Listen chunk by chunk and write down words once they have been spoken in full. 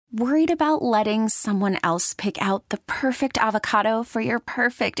Worried about letting someone else pick out the perfect avocado for your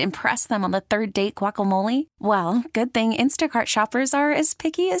perfect impress them on the third date guacamole? Well, good thing Instacart shoppers are as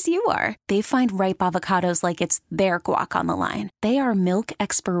picky as you are. They find ripe avocados like it's their guac on the line. They are milk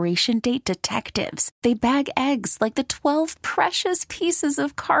expiration date detectives. They bag eggs like the 12 precious pieces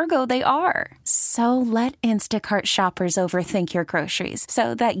of cargo they are. So let Instacart shoppers overthink your groceries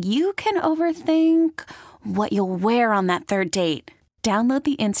so that you can overthink what you'll wear on that third date. Download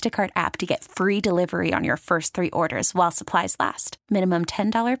the Instacart app to get free delivery on your first 3 orders while supplies last. Minimum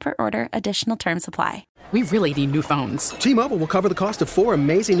 $10 per order. Additional terms apply. We really need new phones. T-Mobile will cover the cost of 4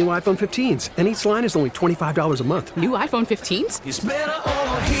 amazing new iPhone 15s, and each line is only $25 a month. New iPhone 15s? It's better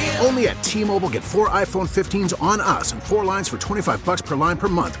over here. Only at T-Mobile, get 4 iPhone 15s on us and 4 lines for $25 per line per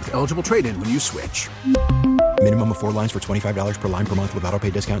month with eligible trade-in when you switch. Minimum of 4 lines for $25 per line per month with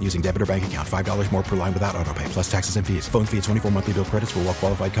autopay discount using debit or bank account. $5 more per line without autopay, plus taxes and fees. Phone fee at 24 monthly bill credits for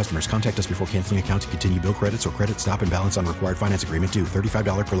well-qualified customers. Contact us before canceling account to continue bill credits or credit stop and balance on required finance agreement due.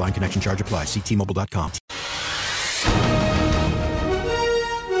 $35 per line connection charge applies. See T-Mobile.com.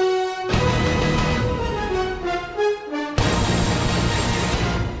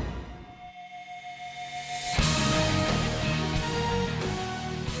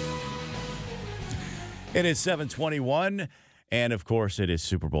 It is 7:21, and of course, it is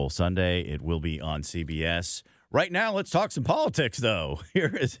Super Bowl Sunday. It will be on CBS. Right now, let's talk some politics, though.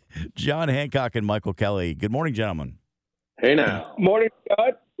 Here is John Hancock and Michael Kelly. Good morning, gentlemen. Hey now. Morning,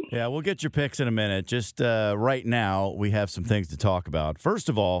 Scott. Yeah, we'll get your picks in a minute. Just right now, we have some things to talk about. First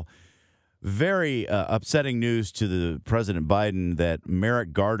of all, very upsetting news to the President Biden that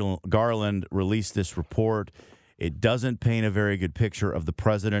Merrick Garland released this report. It doesn't paint a very good picture of the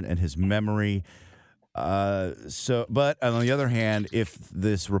president and his memory. But on the other hand, if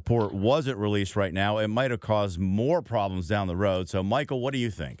this report wasn't released right now, it might have caused more problems down the road. So, Michael, what do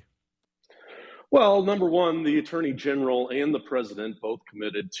you think? Well, number one, the Attorney General and the President both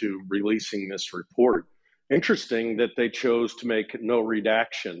committed to releasing this report. Interesting that they chose to make no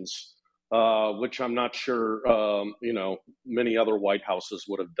redactions, which I'm not sure, many other White Houses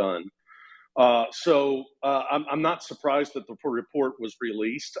would have done. I'm not surprised that the report was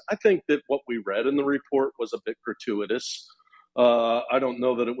released. I think that what we read in the report was a bit gratuitous. I don't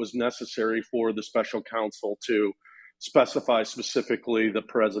know that it was necessary for the special counsel to specify specifically the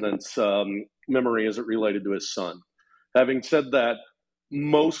president's memory as it related to his son. Having said that,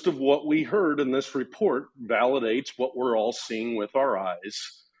 most of what we heard in this report validates what we're all seeing with our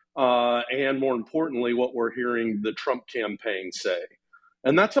eyes, and more importantly, what we're hearing the Trump campaign say.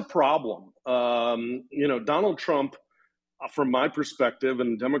 And that's a problem. Donald Trump, from my perspective,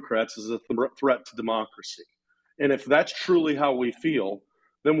 and Democrats, is a threat to democracy. And if that's truly how we feel,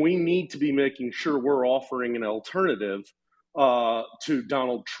 then we need to be making sure we're offering an alternative to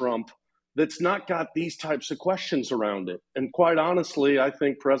Donald Trump that's not got these types of questions around it. And quite honestly, I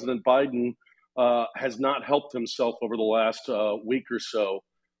think President Biden has not helped himself over the last week or so.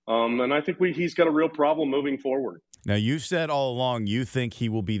 And I think he's got a real problem moving forward. Now, you said all along you think he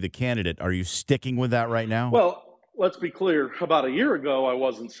will be the candidate. Are you sticking with that right now? Well, let's be clear. About a year ago, I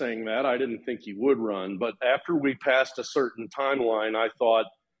wasn't saying that. I didn't think he would run. But after we passed a certain timeline, I thought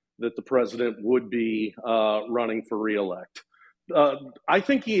that the president would be running for reelect. I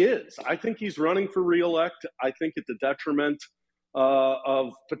think he is. I think he's running for reelect. I think at the detriment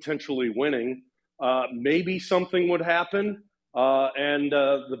of potentially winning. Maybe something would happen. And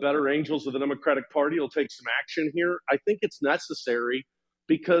the better angels of the Democratic Party will take some action here. I think it's necessary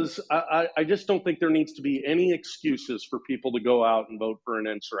because I just don't think there needs to be any excuses for people to go out and vote for an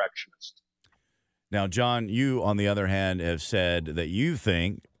insurrectionist. Now, John, you, on the other hand, have said that you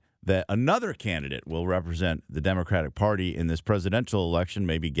think that another candidate will represent the Democratic Party in this presidential election,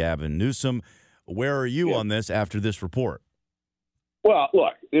 maybe Gavin Newsom. Where are you on this after this report? Well,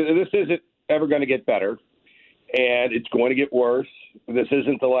 look, this isn't ever going to get better. And it's going to get worse. This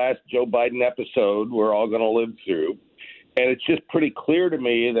isn't the last Joe Biden episode we're all going to live through. And it's just pretty clear to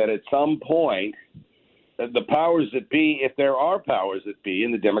me that at some point, the powers that be, if there are powers that be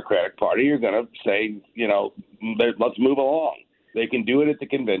in the Democratic Party, are going to say, let's move along. They can do it at the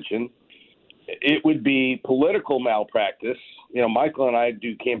convention. It would be political malpractice. Michael and I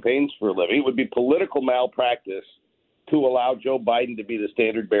do campaigns for a living. It would be political malpractice to allow Joe Biden to be the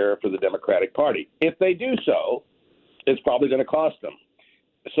standard bearer for the Democratic Party. If they do so, it's probably going to cost them.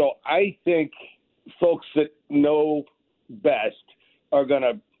 So I think folks that know best are going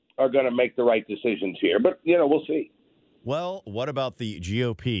to make the right decisions here. But, we'll see. Well, what about the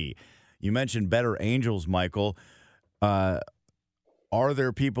GOP? You mentioned better angels, Michael. Are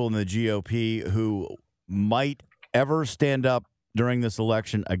there people in the GOP who might ever stand up during this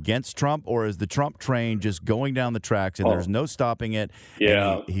election against Trump, or is the Trump train just going down the tracks and there's no stopping it?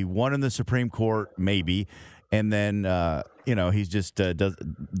 Yeah. And he won in the Supreme Court, maybe, and then he's just does.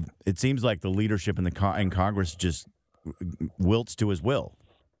 It seems like the leadership in in Congress just wilts to his will.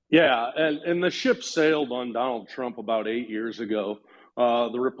 Yeah, and the ship sailed on Donald Trump about 8 years ago.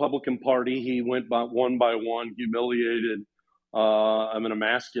 The Republican Party, he went one by one, humiliated,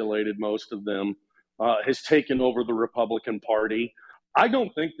 emasculated most of them, has taken over the Republican Party. I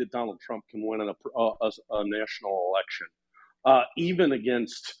don't think that Donald Trump can win a national election, even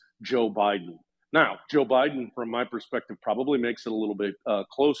against Joe Biden. Now, Joe Biden, from my perspective, probably makes it a little bit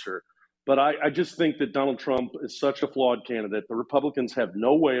closer. But I just think that Donald Trump is such a flawed candidate. The Republicans have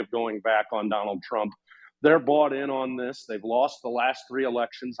no way of going back on Donald Trump. They're bought in on this. They've lost the last 3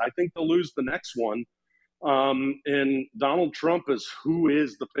 elections. I think they'll lose the next one. And Donald Trump is who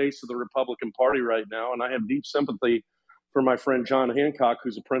is the face of the Republican Party right now. And I have deep sympathy for my friend John Hancock,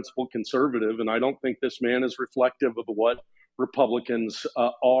 who's a principled conservative. And I don't think this man is reflective of what Republicans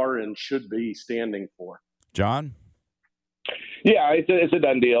are and should be standing for. John? Yeah, it's a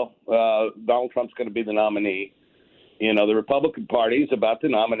done deal. Donald Trump's going to be the nominee. You know, the Republican Party is about to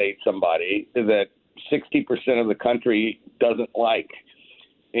nominate somebody that 60% of the country doesn't like.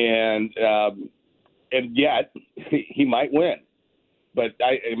 And yet he might win. But,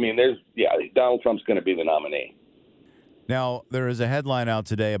 Donald Trump's going to be the nominee. Now, there is a headline out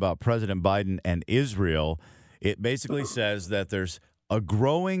today about President Biden and Israel. It basically says that there's a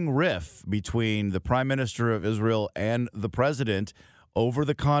growing rift between the Prime Minister of Israel and the President over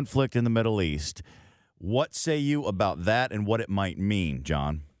the conflict in the Middle East. What say you about that and what it might mean,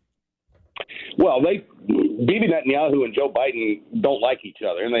 John? Well, Bibi Netanyahu and Joe Biden don't like each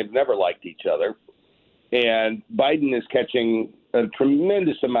other, and they've never liked each other. And Biden is catching a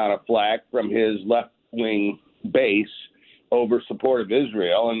tremendous amount of flack from his left-wing base over support of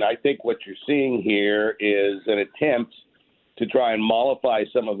Israel. And I think what you're seeing here is an attempt to try and mollify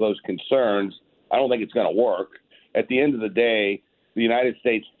some of those concerns. I don't think it's going to work. At the end of the day, the United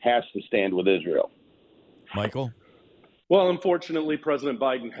States has to stand with Israel. Michael? Well, unfortunately, President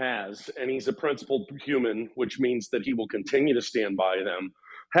Biden has, and he's a principled human, which means that he will continue to stand by them.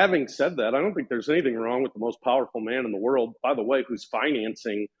 Having said that, I don't think there's anything wrong with the most powerful man in the world, by the way, who's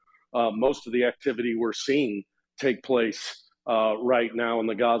financing most of the activity we're seeing take place right now in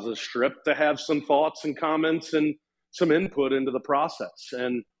the Gaza Strip, to have some thoughts and comments and some input into the process.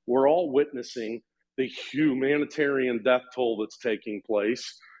 And we're all witnessing the humanitarian death toll that's taking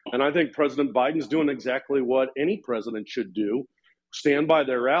place. And I think President Biden's doing exactly what any president should do, stand by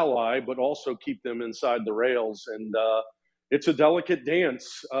their ally, but also keep them inside the rails. And it's a delicate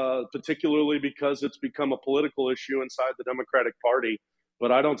dance, particularly because it's become a political issue inside the Democratic Party.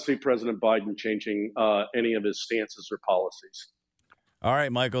 But I don't see President Biden changing any of his stances or policies. All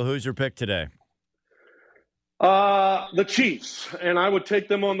right, Michael, who's your pick today? The Chiefs, and I would take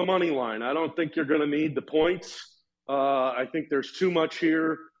them on the money line. I don't think you're going to need the points. I think there's too much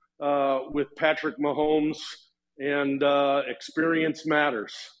here with Patrick Mahomes, and experience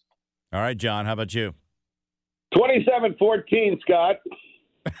matters. All right, John, how about you? 27-14, Scott.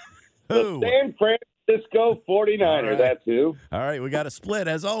 Who? The San Francisco 49ers, right. That's who. All right, we got a split,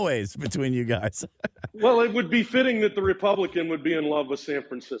 as always, between you guys. Well, it would be fitting that the Republican would be in love with San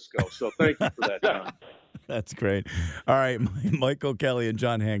Francisco, so thank you for that, John. That's great. All right, Michael Kelly and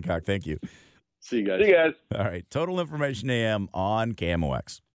John Hancock, thank you. See you guys. See you guys. All right, Total Information AM on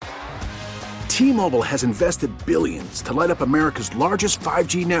KMOX. T-Mobile has invested billions to light up America's largest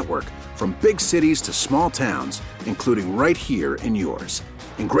 5G network, from big cities to small towns, including right here in yours.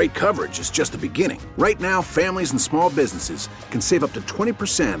 And great coverage is just the beginning. Right now, families and small businesses can save up to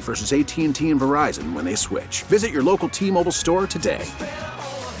 20% versus AT&T and Verizon when they switch. Visit your local T-Mobile store today.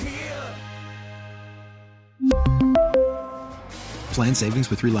 Plan savings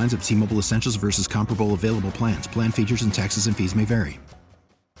with 3 lines of T-Mobile Essentials versus comparable available plans. Plan features and taxes and fees may vary.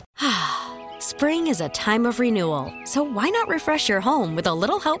 Spring is a time of renewal, so why not refresh your home with a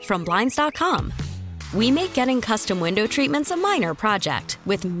little help from Blinds.com? We make getting custom window treatments a minor project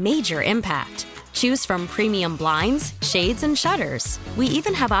with major impact. Choose from premium blinds, shades, and shutters. We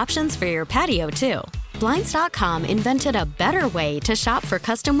even have options for your patio, too. Blinds.com invented a better way to shop for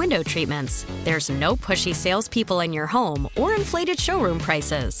custom window treatments. There's no pushy salespeople in your home or inflated showroom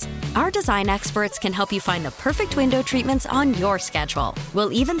prices. Our design experts can help you find the perfect window treatments on your schedule.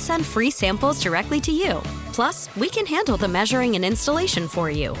 We'll even send free samples directly to you. Plus, we can handle the measuring and installation for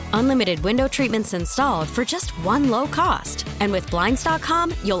you. Unlimited window treatments installed for just one low cost. And with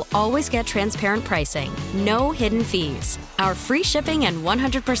Blinds.com, you'll always get transparent pricing. No hidden fees. Our free shipping and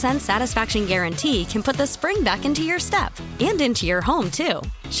 100% satisfaction guarantee can put the spring back into your step and into your home, too.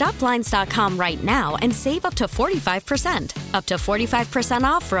 Shop Blinds.com right now and save up to 45%. Up to 45%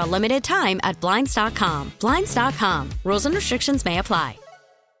 off for a limited time at Blinds.com. Blinds.com. Rules and restrictions may apply.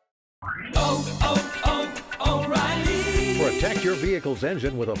 O'Reilly. Protect your vehicle's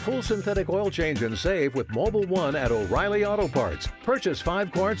engine with a full synthetic oil change and save with Mobile One at O'Reilly Auto Parts. Purchase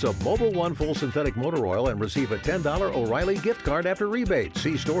 5 quarts of Mobile One full synthetic motor oil and receive a $10 O'Reilly gift card after rebate.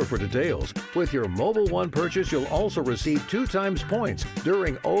 See store for details. With your Mobile One purchase, you'll also receive 2 times points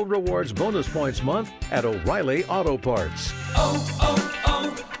during O Rewards Bonus Points Month at O'Reilly Auto Parts.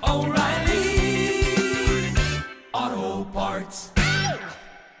 O'Reilly Auto Parts.